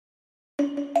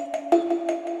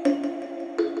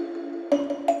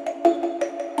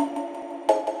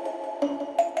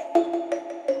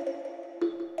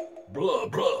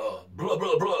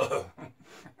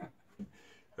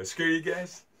scare you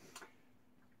guys?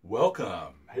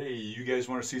 Welcome. Hey, you guys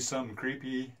want to see something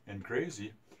creepy and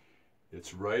crazy?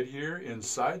 It's right here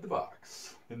inside the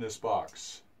box. In this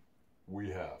box, we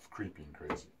have creepy and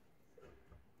crazy.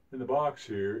 In the box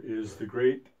here is the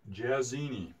great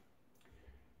Jazzini.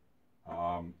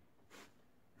 I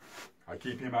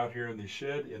keep him out here in the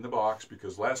shed in the box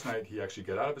because last night he actually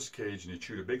got out of his cage and he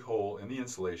chewed a big hole in the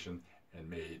insulation and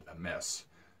made a mess.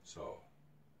 So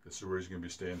this is where he's going to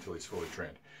be staying until he's fully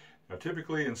trained. Now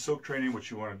typically in silk training, what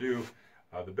you want to do,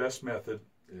 the best method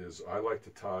is I like to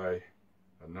tie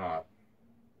a knot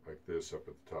like this up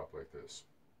at the top like this.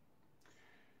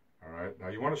 All right, now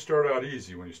you want to start out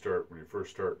easy when you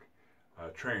first start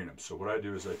training them. So what I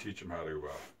do is I teach them how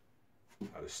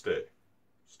to stay.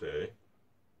 So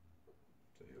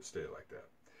he'll stay like that.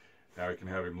 Now you can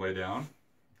have him lay down.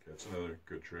 That's another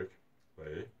good trick.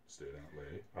 Lay, stay down,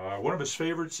 lay. One of his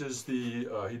favorites is he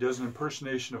does an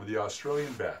impersonation of the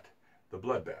Australian bat, the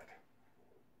blood bat.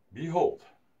 Behold.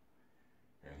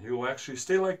 And he will actually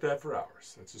stay like that for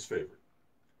hours. That's his favorite.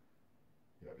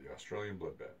 Yeah, the Australian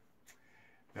blood bat.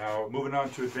 Now, moving on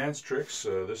to advanced tricks.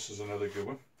 This is another good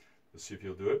one. Let's see if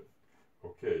you'll do it.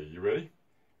 Okay, you ready?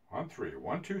 On three.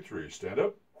 1, 2, 3. Stand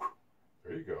up.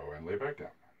 There you go. And lay back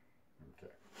down.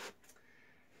 Okay.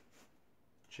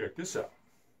 Check this out.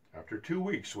 After 2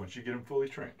 weeks, once you get them fully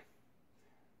trained.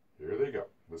 Here they go.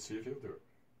 Let's see if he'll do it.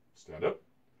 Stand up.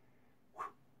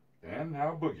 And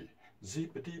now boogie.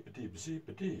 Zeep-a-deep-a-deep,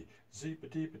 zeep-a-dee,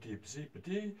 zeep-a-deep-a-deep,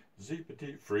 zeep-a-dee,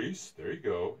 zeep-a-dee. Freeze. There you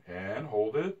go. And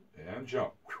hold it and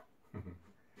jump.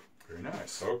 Very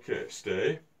nice. Okay,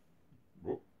 stay.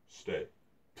 Whoop, stay.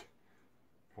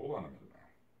 Hold on a minute now.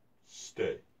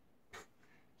 Stay.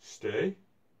 Stay.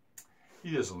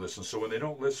 He doesn't listen. So when they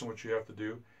don't listen, what you have to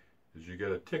do is you got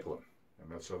to tickle them.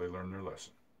 And that's how they learn their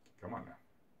lesson. Come on now.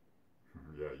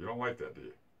 Yeah, you don't like that, do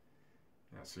you?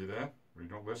 Yeah, see that? When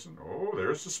you don't listen? Oh,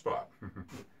 there's the spot.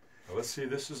 Now let's see,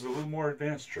 this is a little more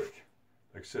advanced trick.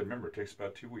 Like I said, remember, it takes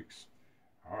about 2 weeks.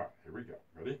 All right, here we go.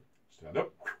 Ready? Stand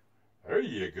up. There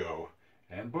you go.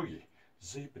 And boogie.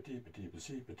 Zeep-a-deep-a-dee,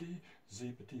 zeep-a-dee,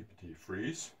 zeep-a-deep-a-dee.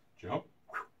 Freeze. Jump.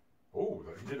 Oh,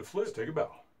 he did a flip. Take a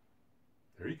bow.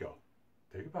 There you go.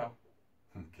 Take a bow.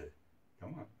 Okay.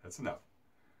 Come on. That's enough.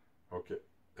 Okay.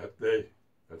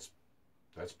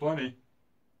 That's plenty.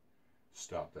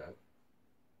 Stop that.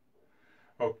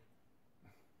 Oh.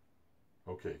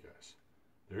 Okay, guys.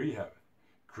 There you have it.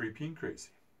 Creepy and crazy.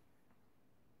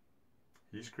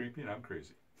 He's creepy and I'm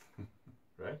crazy.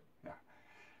 Right? Yeah.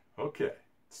 Okay.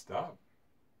 Stop.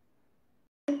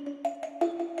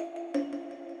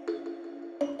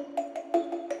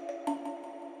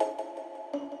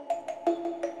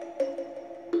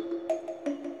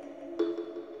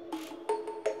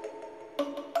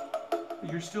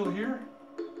 You're still here?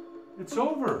 It's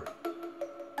over.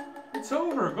 It's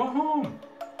over. Go home.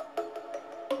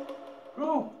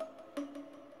 Go.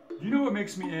 You know what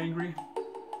makes me angry?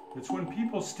 It's when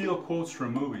people steal quotes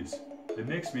from movies. It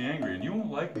makes me angry, and you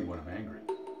won't like me when I'm angry.